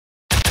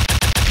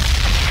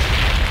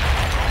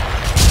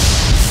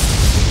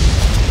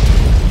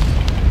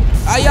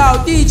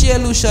Ayo, DJ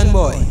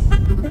Lucianboy.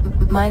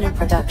 Minor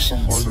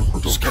Productionz.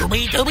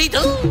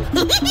 SCOOBY-DOO.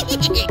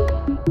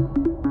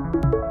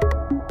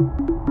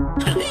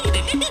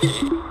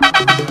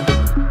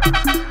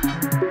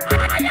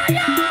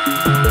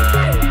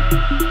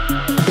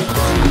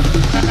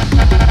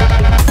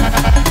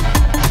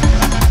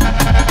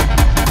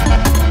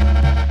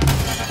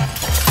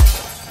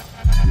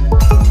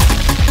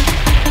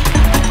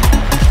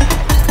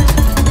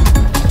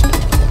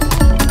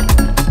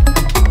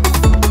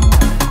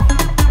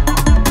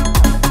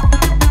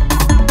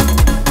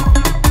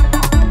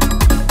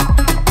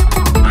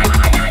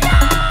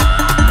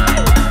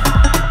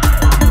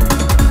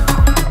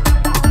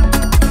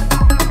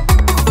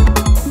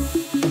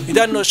 You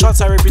don't know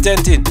shots are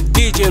representing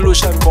DJ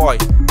Lucianboy.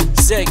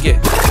 Zege.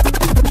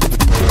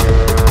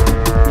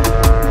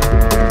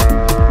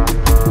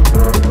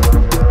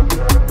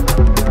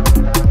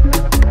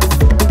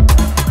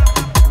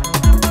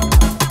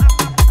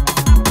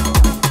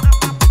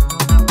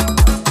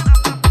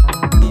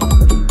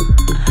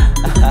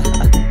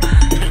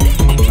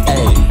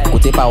 Hey,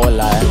 écoutez parole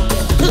là.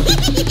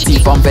 Si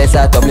femme fait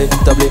ça, double,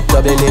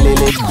 lélé.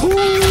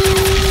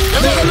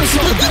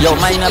 Yo,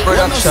 Minor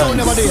Productionz.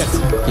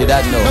 You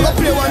don't know.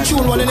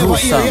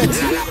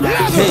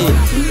 Hey.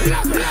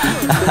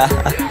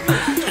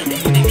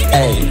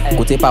 Hey,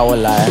 écoutez parole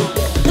là.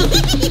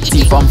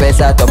 Si femme fait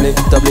ça, double, lélé.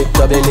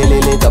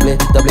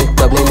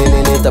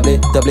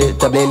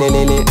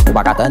 Ou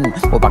pas qu'attendre,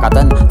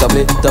 double,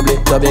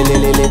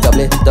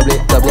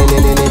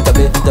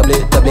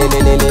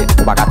 lélé.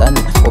 Ou pas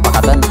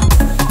qu'attendre.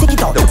 Take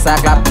it out. Ça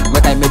clap,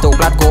 mais quand il met au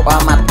plat, go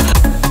à mat.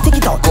 Take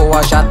it out. Go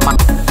à chat, man.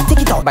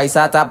 Take it out. By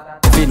ça tap.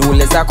 Fin ou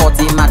laisse à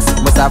côté max.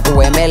 Moi ça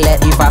pour aimer les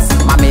ifas.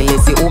 Ma me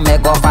laisse ou me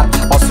go fat.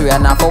 On suit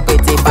un afro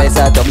pété. By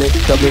ça double,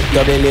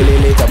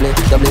 lélé.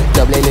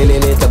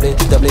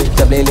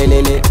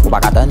 Ou pas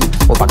qu'attendre,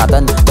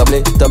 double,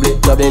 lélé.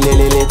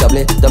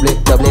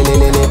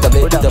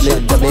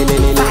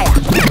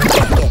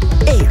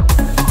 Hey,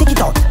 take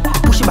it out.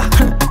 Push it back.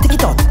 Take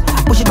it out.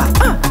 Push it back.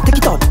 Take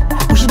it out.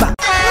 Push it back.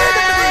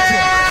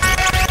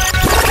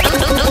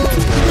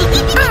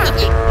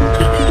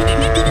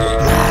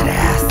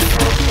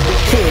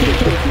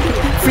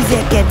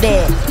 Get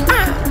there.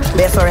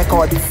 Best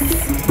Records,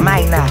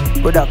 Minor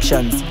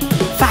Productionz,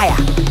 Fire.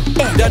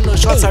 Don't know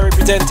shots are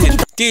representing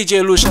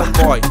DJ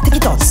Lucianboy. Take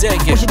it out,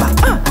 Zege. push it back.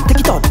 Take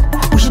it out,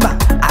 push it back.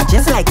 I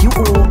just like you.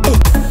 Oh, hey.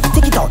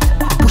 Take it out,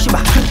 push it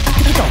back.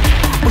 Take it out,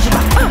 push it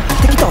back.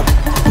 Take it out,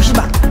 push it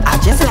back. I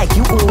just like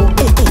you. Oh,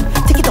 hey.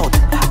 Take it out,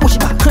 push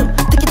it back.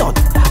 Take it out,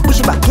 push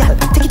it back, girl.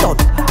 Take it out,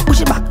 push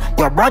it back.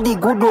 Your body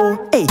good,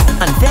 oh, hey.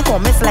 Unfair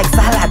comments like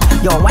salad.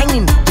 You're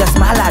whining, just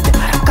malad.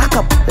 Cock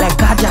up like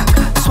carjack.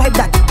 Swipe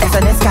that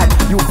SNS card.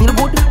 You feel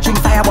good? Drink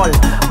Fireball.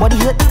 Body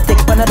hurt? Take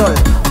Panadol.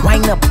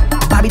 Wine up,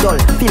 Barbie doll.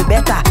 Feel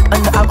better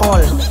under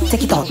alcohol.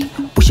 Take it out,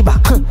 push it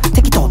back.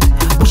 Take it out,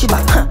 push it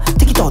back.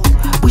 Take it out,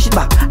 push it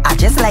back. I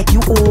just like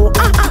you. Oh,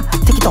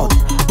 take it out,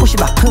 push it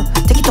back.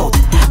 Take it out,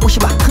 push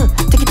it back.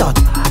 Take it out,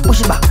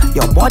 push it back.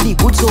 Your body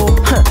good, so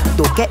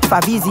don't get if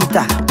a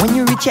visitor. When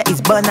you reach here,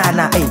 it's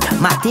banana. Hey,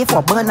 mate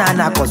for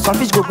banana. Cause some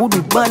fish go good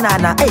with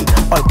banana. Hey,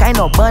 all kind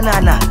of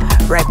banana.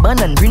 Red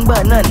banana, green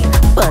banana.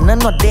 Banana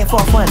not there for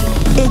fun.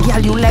 Hey girl,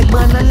 you like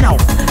banana now.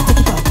 Take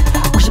it out,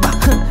 push it back.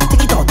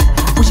 Take it out,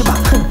 push it back.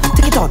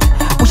 Take it out,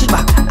 push it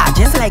back. I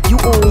just like you.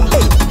 Oh,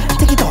 hey,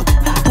 take it out,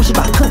 push it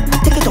back.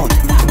 Take it out,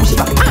 push it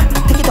back.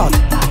 Take it out,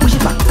 push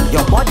it back.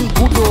 Your body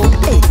good, oh,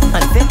 hey.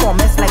 Unfair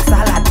comments like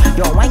salad.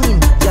 You're whining,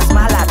 just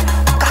malad.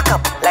 Cock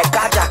up like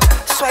carjack.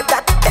 Swipe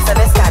that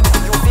SNS card.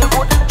 You feel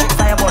good? Drink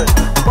Fireball.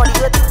 Body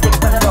hurt? Take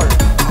Panadol.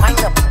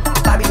 Mind up,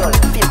 Barbie doll.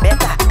 Feel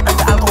better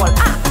under alcohol.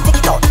 Take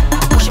it out,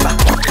 push it back.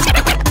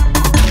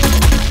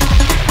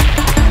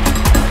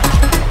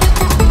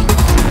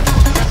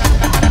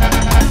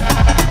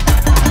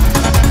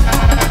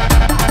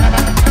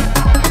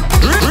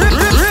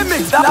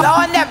 Remix that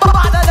one that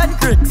better than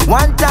cricks.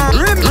 One time.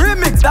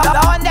 Remix that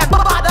one that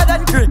better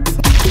than cricks.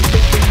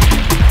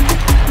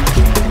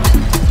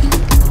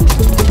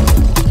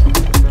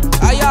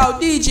 Ayo,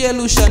 DJ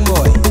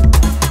Lucianboy.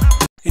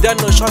 You don't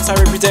know shots are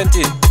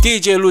representing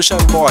DJ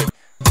Lucianboy.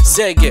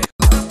 Zege.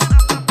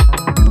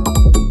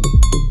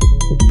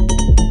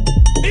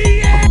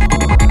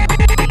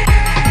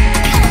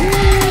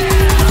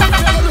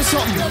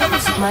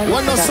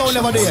 One no sound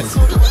never there.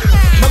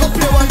 Never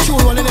play one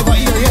tune one never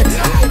hear yet.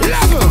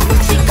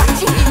 She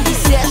got you in this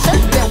session,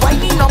 they're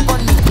winding up on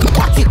me.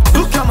 Watch it.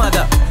 Look your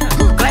mother.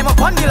 Climb up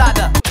on the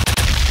ladder.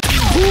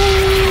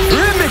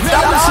 Remix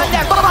that one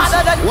that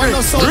better than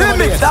cricks.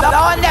 Remix that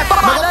one that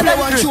better than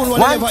cricks.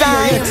 One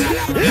time.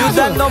 You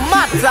don't know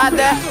matter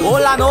there.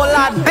 Hold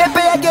on,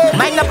 baby again.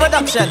 Minor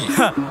Productionz.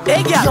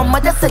 Hey girl. Your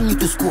mother sent you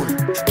to school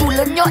to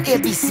learn your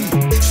ABC.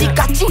 She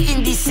got you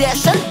in this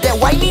session, they're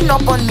winding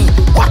up on me.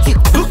 Watch it.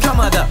 Look your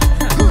mother.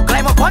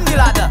 Climb up on the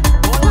ladder.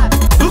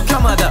 Look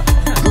your mother.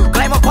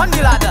 Climb up on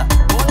the ladder.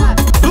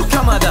 Look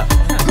your mother.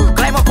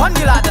 Climb up on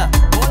the ladder.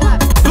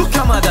 Look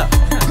your mother.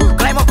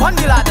 Climb up on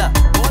the ladder.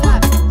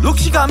 Look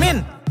she come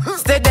in.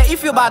 Stay there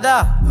if you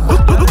bother.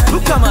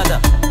 Look your mother.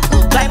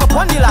 Climb up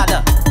on the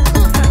ladder.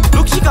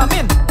 Look, she come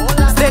in.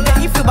 Stay there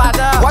if you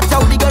bother. Watch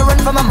out, the girl run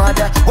from her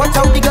mother. Watch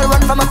out, the girl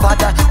run from her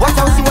father. Watch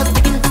out, she was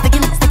sticking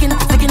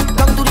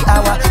down to the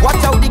hour.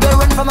 Watch out, the girl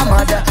run from her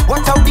mother.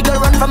 Watch out, the girl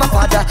run from her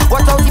father.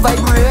 Watch out, she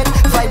vibrate.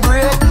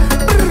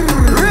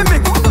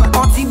 Remix.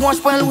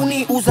 Anti-branche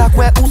louni, usa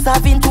kwe, usa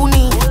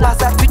vintuni.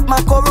 Pasa tweet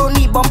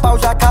macaroni, bomba ou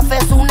jaka fe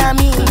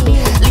tsunami.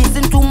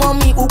 Listen to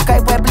mommy, ou kay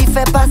webli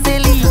fe pase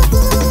li.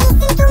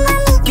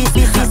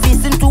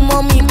 Listen to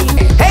mommy.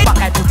 Hey, back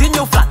I put in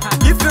your flat.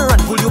 If you run,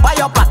 pull you by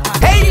your back.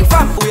 Hey,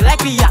 fam, we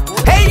like me ya.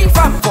 Hey,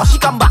 fam, before she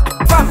come back.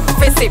 Fam,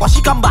 face it, before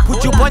she come back.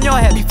 Put you on your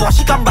head before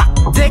she come back.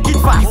 Take it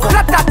fast,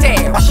 flat that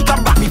there. Before she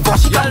come back, before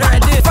she come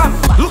back. Fam,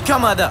 look your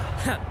mother.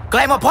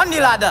 Climb up on the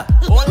ladder.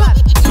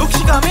 Look,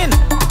 she come in.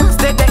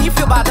 Stay there if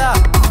you bother.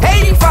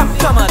 Hey, fam,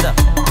 your mother.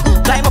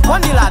 Climb up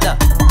on the ladder.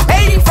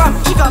 Hey, fam,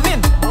 she come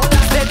in.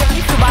 Stay there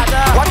if you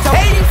bother. Watch out.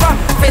 Hey, fam,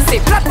 face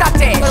it, flat that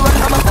there. Watch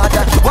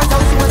out, she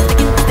was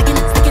sticking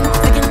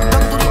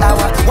down to the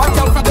hour. Watch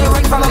out, the girl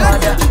run from her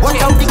mother. Watch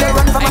out, the girl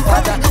run from her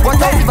father. Watch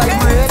out, she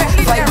vibrate.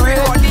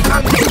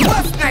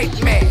 Worst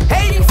nightmare.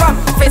 Hey, fam,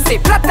 face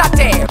it, flat that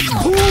there.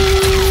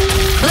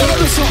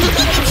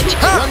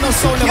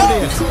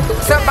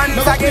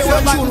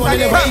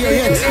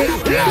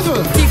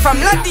 If I'm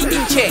not in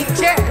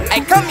change, I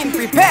come in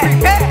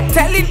prepared,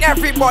 telling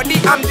everybody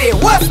I'm the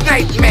worst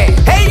nightmare.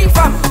 Hey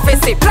fam,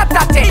 face it,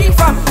 platate. Hey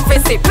fam,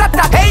 face it,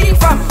 platate. Hey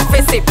fam,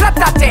 face it,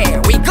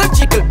 platate. We go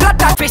jiggle,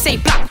 platate. Face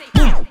it, plat,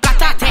 boom,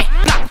 platate,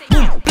 plat,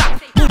 boom,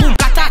 plat, boom,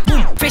 platate,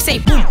 boom. Face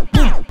it, boom,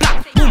 boom,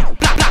 plat, boom,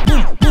 plat,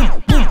 boom, boom,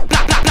 boom,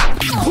 plat, plat, plat.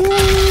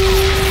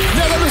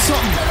 Never do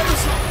something.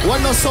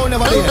 One no sound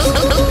never there.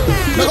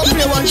 Never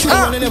play one tune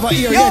one never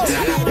hear yet.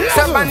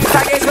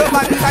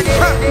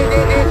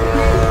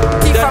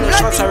 The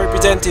shots are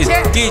represented.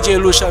 DJ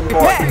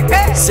Lucianboy.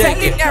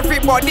 Telling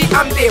everybody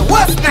I'm the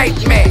worst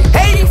nightmare.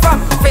 Hey fam,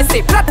 face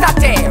it,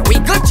 platate. We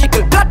go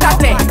jiggle,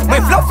 platate. My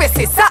flow face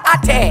it,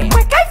 saate.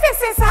 My guy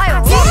face it,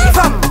 saate. Hey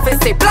fam,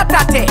 face it,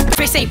 platate.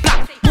 Face it,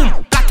 plat, boom,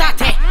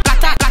 platate,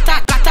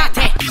 platate,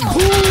 platate.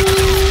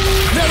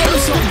 Never do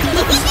something.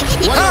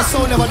 One no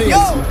sound never there.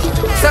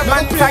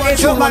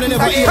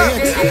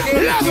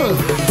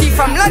 If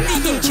I'm not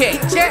in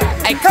change,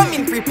 I come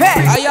in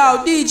prepared.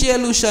 Ayo, DJ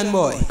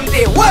Lucianboy.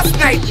 The worst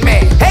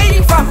nightmare.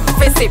 Hey fam,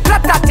 face it,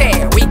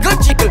 platate. We go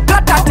jiggle,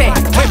 platate.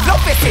 My flow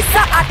face it,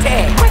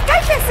 saate. My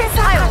guy face it,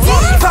 saate.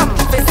 Hey fam,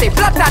 face it,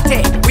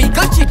 platate. We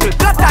go jiggle,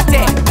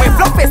 platate. My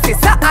flow face it,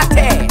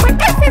 saate. My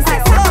guy face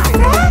it, saate.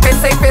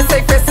 Face it, face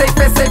it, face it,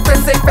 face it,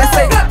 face it, face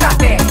it,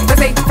 platate.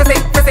 Face it, face it,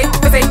 face it,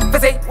 face it,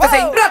 face it, face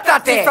it,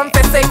 platate. From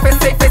face it,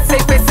 face it, face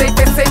it, face it,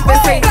 face it,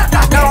 face it.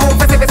 No,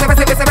 face it, face it, face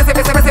it, face it, face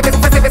it, face it, face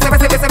it, face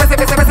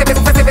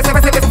it,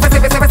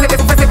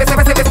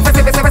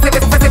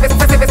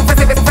 face it, face it, face it, face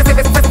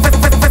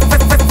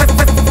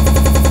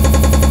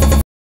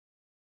it.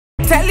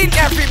 Telling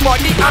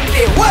everybody I'm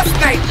the worst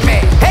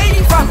nightmare. Hey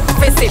fam,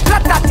 face it,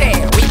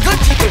 platate. We go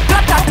jiggle,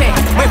 platate.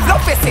 My flow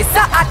face it,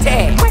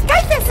 saate. My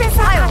guy face it,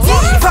 saate.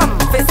 Hey fam,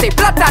 face it,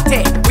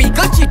 platate. We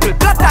go jiggle,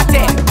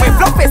 platate. My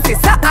flow face it,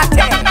 saate. My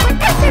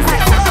guy face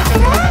it, saate.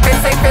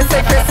 Face it, face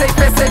it, face it,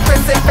 face it,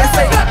 face it, face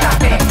it,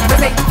 platate.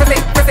 Face it, face it,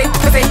 face it,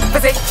 face it,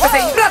 face it, face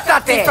it,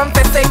 platate. From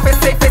face it,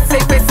 face it, face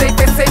it, face it,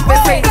 face it,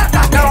 face it.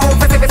 No,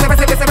 face it, face it, face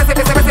it, face it, face it,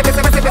 face it,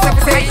 face it, face it,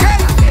 face it.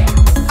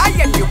 I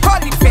and you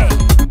call it fair.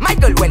 My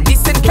girl, well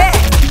listen clear.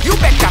 You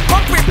better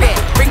come prepare.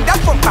 Bring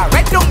that bumper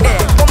right down there.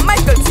 Come my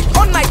girl, sit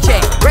on my chair.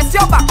 Rest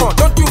your back on,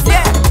 don't you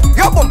fear.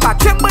 Your bumper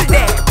tremble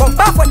there.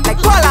 Bumper foot like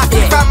koala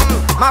bear. Ifam,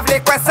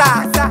 mavle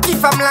kwesa.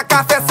 Ifam la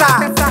ka fesa.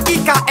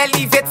 Ika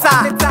elevate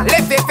sa.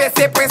 Leve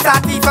fese presa.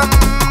 Ifam,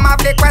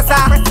 mavle kwesa.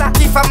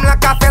 Ifam la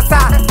ka fesa.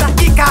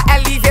 Ika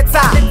elevate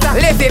sa.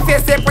 Leve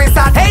fese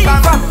presa. Hey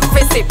fam,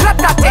 fese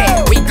platate.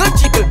 We go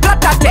jiggle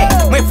platate.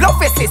 My flow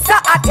fese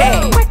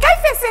saate. My guy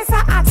fese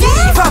saate.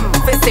 Fam,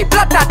 fese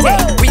platate.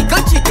 We go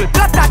jiggle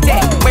platate.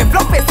 My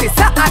flow fese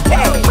saate.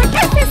 My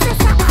guy fese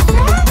saate.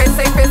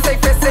 Fese, fese,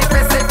 fese,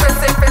 fese,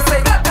 fese, fese,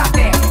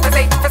 platate.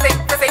 Fese, fese,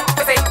 fese,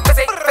 fese,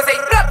 fese, fese,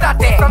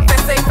 platate. From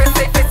fese,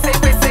 fese, fese,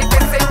 fese,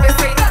 fese,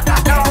 fese,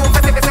 platate. No,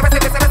 fese, fese, fese,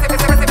 fese, fese, fese,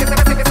 fese, fese,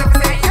 fese, fese,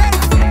 fese.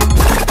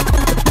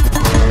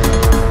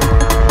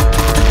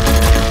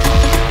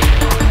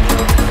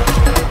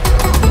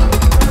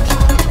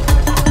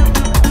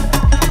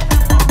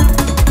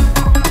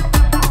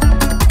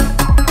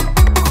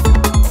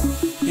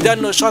 You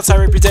don't know shots are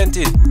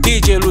represented.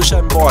 DJ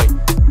Lucianboy.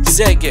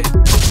 Zege.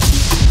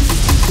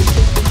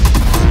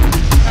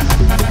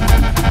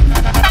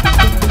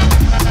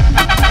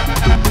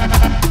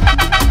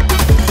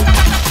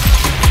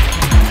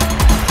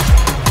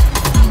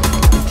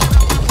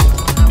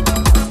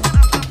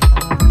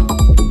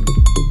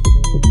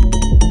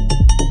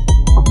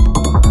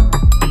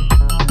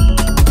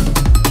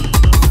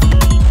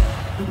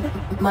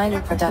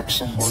 Minor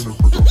Productionz.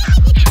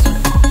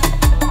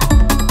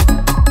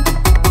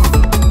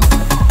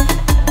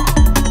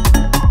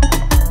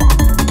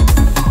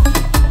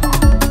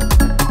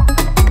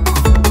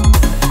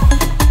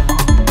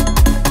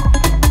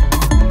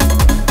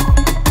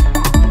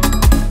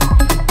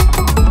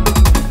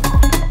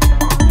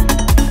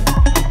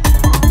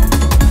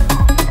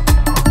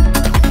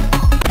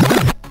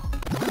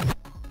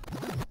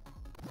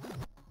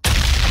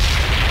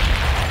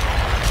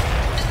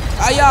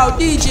 out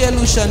DJ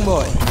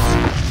Lucianboy.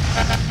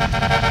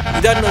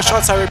 You don't know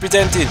shots are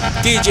represented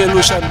DJ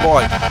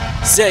Lucianboy.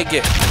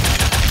 Zege.